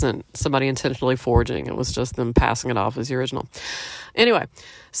where it wasn't somebody intentionally forging. It was just them passing it off as the original. Anyway,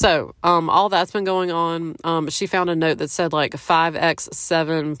 so all that's been going on. She found a note that said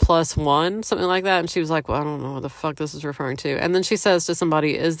 5x7 plus 1, something like that. And she was like, well, I don't know what the fuck this is referring to. And then she says to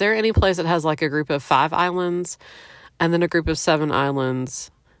somebody, is there any place that has a group of 5 islands and then a group of 7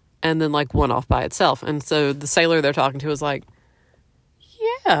 islands and then one off by itself? And so the sailor they're talking to is like,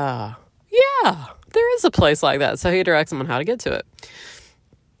 yeah, there is a place like that. So he directs them on how to get to it.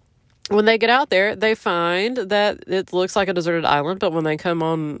 When they get out there, they find that it looks like a deserted island, but when they come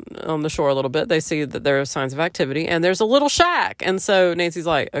on the shore a little bit, they see that there are signs of activity, and there's a little shack. And so Nancy's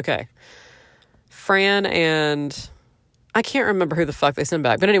like, okay, Fran and I can't remember who the fuck they send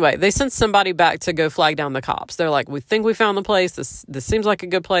back. But anyway, they send somebody back to go flag down the cops. They're like, we think we found the place. This seems like a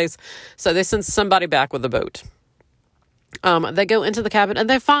good place. So they send somebody back with a boat. They go into the cabin and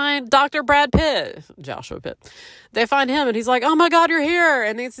they find Dr. Brad Pitt, Joshua Pitt. They find him and he's like, oh my God, you're here.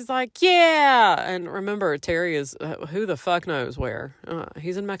 And Nancy's like, yeah. And remember, Terry is, who the fuck knows where?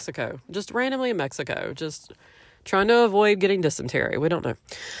 He's in Mexico, just randomly in Mexico, just trying to avoid getting dysentery. We don't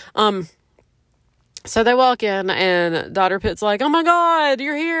know. So they walk in and Dr. Pitt's like, oh my God,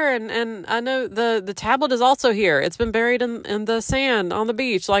 you're here. And I know the tablet is also here. It's been buried in the sand on the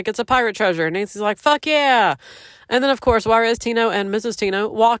beach. It's a pirate treasure. And Nancy's like, fuck yeah. And then, of course, Juarez Tino and Mrs. Tino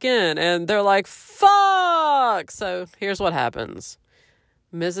walk in, and they're like, fuck! So here's what happens.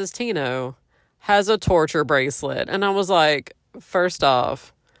 Mrs. Tino has a torture bracelet. And I was like, first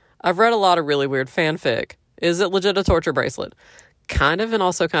off, I've read a lot of really weird fanfic. Is it legit a torture bracelet? kind of and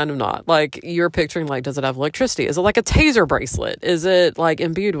also kind of not. Like, you're picturing, like, does it have electricity? Is it like a taser bracelet? Is it, like,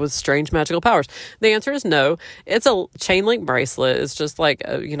 imbued with strange magical powers? The answer is no. It's a chain link bracelet. It's just like,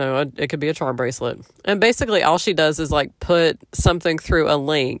 it could be a charm bracelet. And basically all she does is, like, put something through a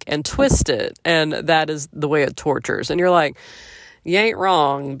link and twist it. And that is the way it tortures. And you're like, you ain't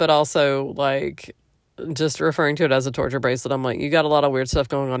wrong, but also, like, just referring to it as a torture bracelet, I'm like, you got a lot of weird stuff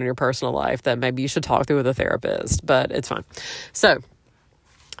going on in your personal life that maybe you should talk through with a therapist, but it's fine. So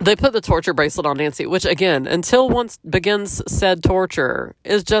they put the torture bracelet on Nancy, which, again, until once begins said torture,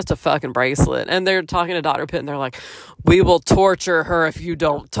 is just a fucking bracelet. And they're talking to Dr. Pitt, and they're like, we will torture her if you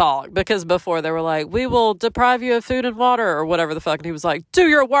don't talk. Because before they were like, we will deprive you of food and water, or whatever the fuck. And he was like, do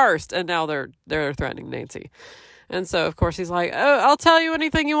your worst. And now they're threatening Nancy. And so, of course, he's like, oh, I'll tell you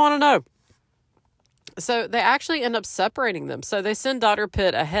anything you want to know. So they actually end up separating them. So they send Dr.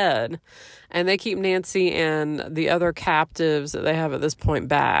 Pitt ahead, and they keep Nancy and the other captives that they have at this point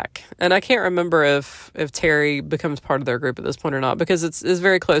back. And I can't remember if Terry becomes part of their group at this point or not, because it's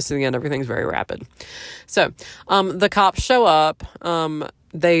very close to the end. Everything's very rapid. So the cops show up.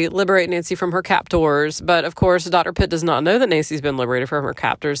 They liberate Nancy from her captors, but of course, Dr. Pitt does not know that Nancy's been liberated from her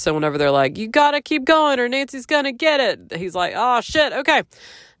captors. So whenever they're like, you gotta keep going or Nancy's gonna get it, he's like, oh shit, okay.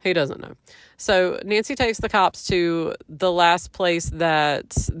 He doesn't know. So Nancy takes the cops to the last place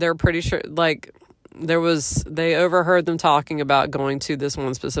that they're pretty sure, like, they overheard them talking about going to this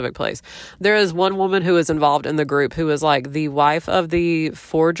one specific place. There is one woman who is involved in the group who is like the wife of the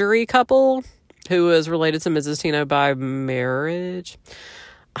forgery couple who is related to Mrs. Tino by marriage.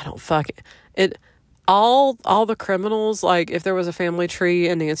 I don't it. All the criminals, like, if there was a family tree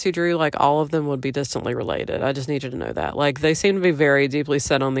in Nancy Drew, like, all of them would be distantly related. I just need you to know that. Like, they seem to be very deeply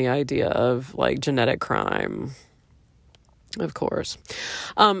set on the idea of, like, genetic crime, of course.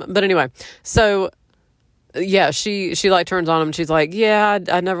 But anyway, so yeah, she like turns on him. She's like, yeah,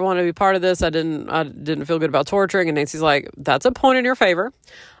 I never wanted to be part of this. I didn't feel good about torturing. And Nancy's like, that's a point in your favor.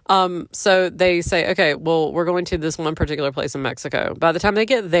 So they say, okay, well, we're going to this one particular place in Mexico. By the time they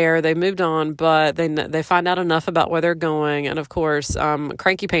get there, they moved on, but they find out enough about where they're going. And of course,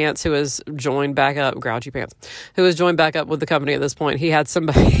 Cranky Pants, who has joined back up, Grouchy Pants, who has joined back up with the company at this point, he had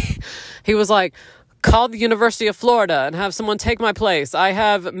somebody, he was like, call the University of Florida and have someone take my place. I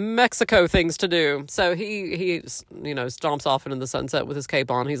have Mexico things to do. So he stomps off into the sunset with his cape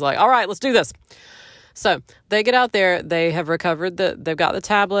on. He's like, all right, let's do this. So they get out there. They have recovered they've got the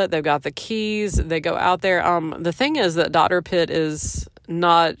tablet. They've got the keys. They go out there. The thing is that Dr. Pitt is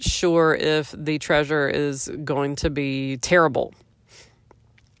not sure if the treasure is going to be terrible.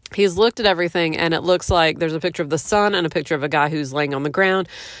 He's looked at everything, and it looks like there's a picture of the sun and a picture of a guy who's laying on the ground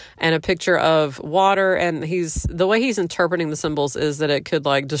and a picture of water. And the way he's interpreting the symbols is that it could,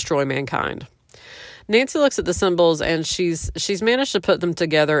 like, destroy mankind. Nancy looks at the symbols, and she's managed to put them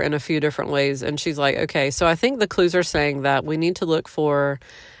together in a few different ways. And she's like, okay, so I think the clues are saying that we need to look for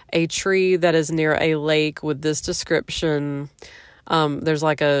a tree that is near a lake with this description. There's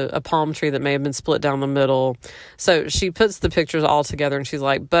like a palm tree that may have been split down the middle. So she puts the pictures all together, and she's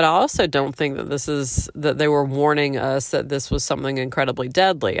like, but I also don't think that they were warning us that this was something incredibly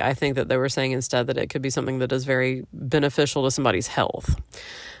deadly. I think that they were saying instead that it could be something that is very beneficial to somebody's health.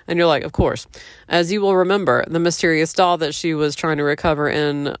 And you're like, of course. As you will remember, the mysterious doll that she was trying to recover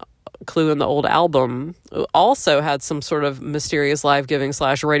in Clue in the Old Album also had some sort of mysterious life-giving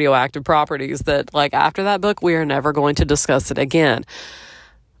 / radioactive properties that, like, after that book, we are never going to discuss it again.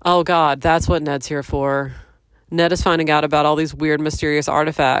 Oh, God, that's what Ned's here for. Ned is finding out about all these weird, mysterious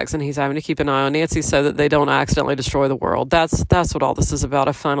artifacts, and he's having to keep an eye on Nancy so that they don't accidentally destroy the world. That's what all this is about.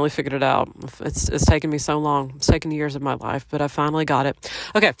 I finally figured it out. It's taken me so long. It's taken years of my life, but I finally got it.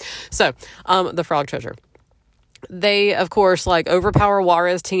 Okay, so the frog treasure. They, of course, like, overpower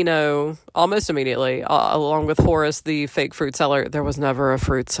Juarez Tino almost immediately, along with Horace, the fake fruit seller. There was never a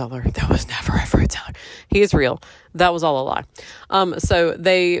fruit seller. He is real. That was all a lie. So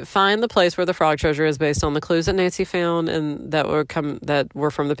they find the place where the frog treasure is based on the clues that Nancy found and that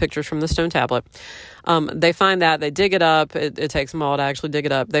were from the pictures from the stone tablet. They find that. They dig it up. It takes them all to actually dig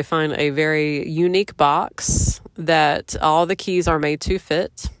it up. They find a very unique box that all the keys are made to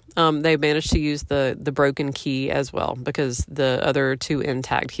fit. They managed to use the broken key as well because the other two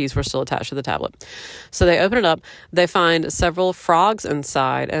intact keys were still attached to the tablet. So they open it up. They find several frogs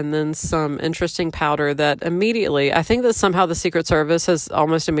inside and then some interesting powder that immediately, I think that somehow the Secret Service has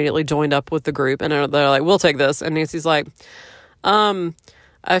almost immediately joined up with the group and they're like, we'll take this. And Nancy's like,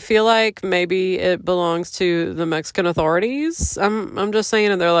 I feel like maybe it belongs to the Mexican authorities. I'm just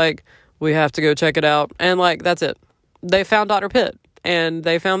saying. And they're like, we have to go check it out. And, like, that's it. They found Dr. Pitt. and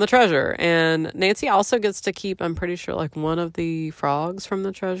they found the treasure. And Nancy also gets to keep, I'm pretty sure, like one of the frogs from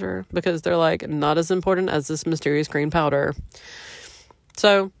the treasure, because they're like not as important as this mysterious green powder.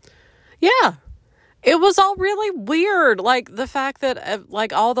 So, yeah. It was all really weird. Like the fact that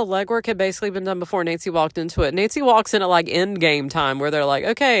like all the legwork had basically been done before Nancy walked into it. Nancy walks in at like end game time where they're like,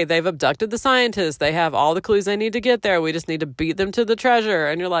 okay, they've abducted the scientists. They have all the clues they need to get there. We just need to beat them to the treasure.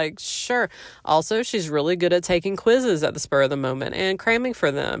 And you're like, sure. Also, she's really good at taking quizzes at the spur of the moment and cramming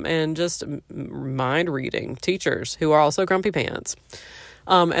for them and just mind reading teachers who are also grumpy pants.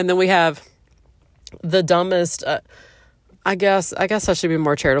 And then we have the dumbest... I guess I should be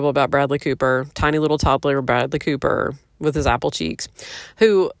more charitable about Bradley Cooper, tiny little toddler Bradley Cooper with his apple cheeks,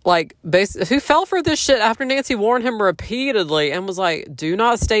 who who fell for this shit after Nancy warned him repeatedly and was like, "Do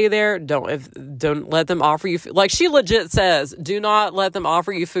not stay there. Don't let them offer you." Like she legit says, "Do not let them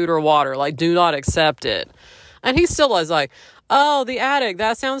offer you food or water. Like do not accept it." And he still was like, "Oh, the attic,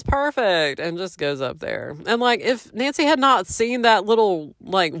 that sounds perfect," and just goes up there. And like, if Nancy had not seen that little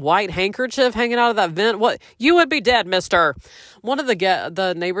like white handkerchief hanging out of that vent, you would be dead, mister. One of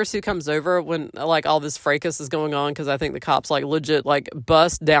the neighbors who comes over when like all this fracas is going on, because I think the cops like legit like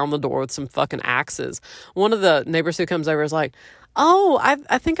bust down the door with some fucking axes. One of the neighbors who comes over is like, "Oh,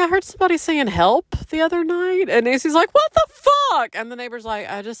 I think I heard somebody saying help the other night." And Nancy's like, "What the fuck?" And the neighbor's like,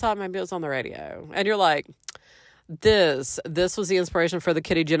 "I just thought maybe it was on the radio." And you're like, This was the inspiration for the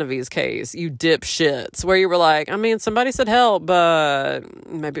Kitty Genovese case, you dipshits, where you were like, I mean, somebody said help, but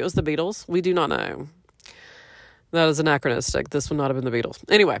maybe it was the Beatles. We do not know. That is anachronistic. This would not have been the Beatles.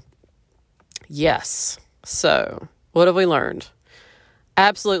 Anyway, yes. So, what have we learned?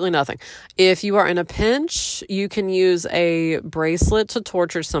 Absolutely nothing. If you are in a pinch, you can use a bracelet to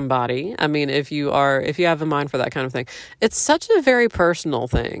torture somebody. I mean, if you have a mind for that kind of thing. It's such a very personal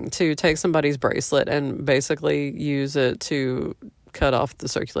thing to take somebody's bracelet and basically use it to cut off the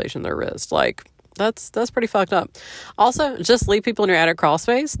circulation of their wrist. Like, that's pretty fucked up. Also, just leave people in your attic crawl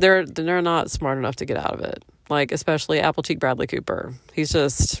space. They're not smart enough to get out of it. Like, especially apple cheek Bradley Cooper. He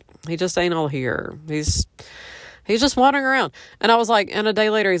just ain't all here. He's just wandering around. And I was like, and a day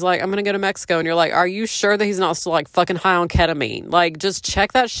later, he's like, I'm going to go to Mexico. And you're like, are you sure that he's not still like fucking high on ketamine? Like, just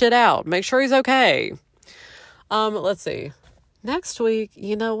check that shit out. Make sure he's okay. Let's see. Next week,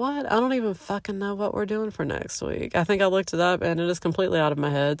 you know what? I don't even fucking know what we're doing for next week. I think I looked it up and it is completely out of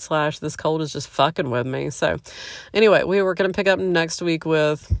my head. / this cold is just fucking with me. So anyway, we were going to pick up next week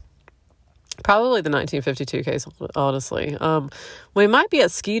with probably the 1952 case, honestly. We might be at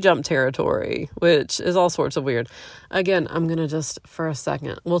ski jump territory, which is all sorts of weird. Again, I'm going to just, for a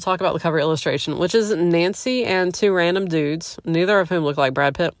second, we'll talk about the cover illustration, which is Nancy and two random dudes, neither of whom look like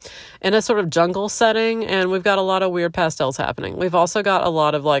Brad Pitt, in a sort of jungle setting, and we've got a lot of weird pastels happening. We've also got a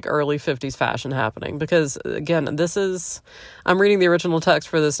lot of, like, early 50s fashion happening, because, again, I'm reading the original text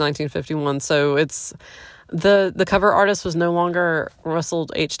for this 1951, so it's... The cover artist was no longer Russell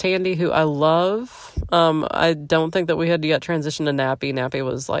H. Tandy, who I love. I don't think that we had yet transitioned to Nappy. Nappy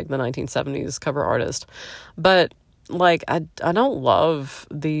was like the 1970s cover artist. But like, I don't love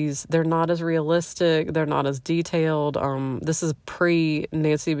these. They're not as realistic. They're not as detailed. This is pre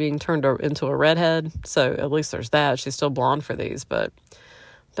Nancy being turned into a redhead. So at least there's that. She's still blonde for these. But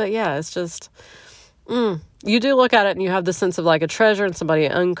yeah, it's just... You do look at it and you have the sense of like a treasure and somebody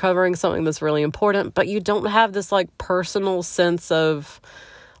uncovering something that's really important, but you don't have this like personal sense of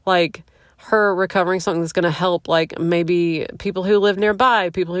like her recovering something that's going to help like maybe people who live nearby,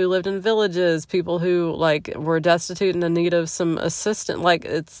 people who lived in villages, people who like were destitute and in need of some assistance. Like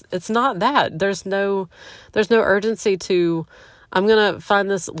it's not that. There's no urgency to, I'm going to find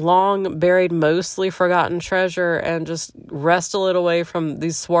this long buried, mostly forgotten treasure and just wrestle it away from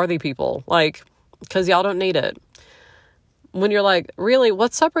these swarthy people. Like, because y'all don't need it. When you're like, really,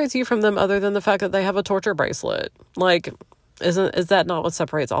 what separates you from them other than the fact that they have a torture bracelet? Like, is that not what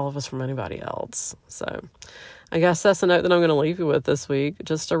separates all of us from anybody else? So, I guess that's the note that I'm going to leave you with this week.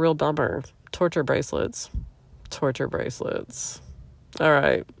 Just a real bummer. Torture bracelets. Torture bracelets. All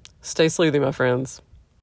right. Stay sleuthy, my friends.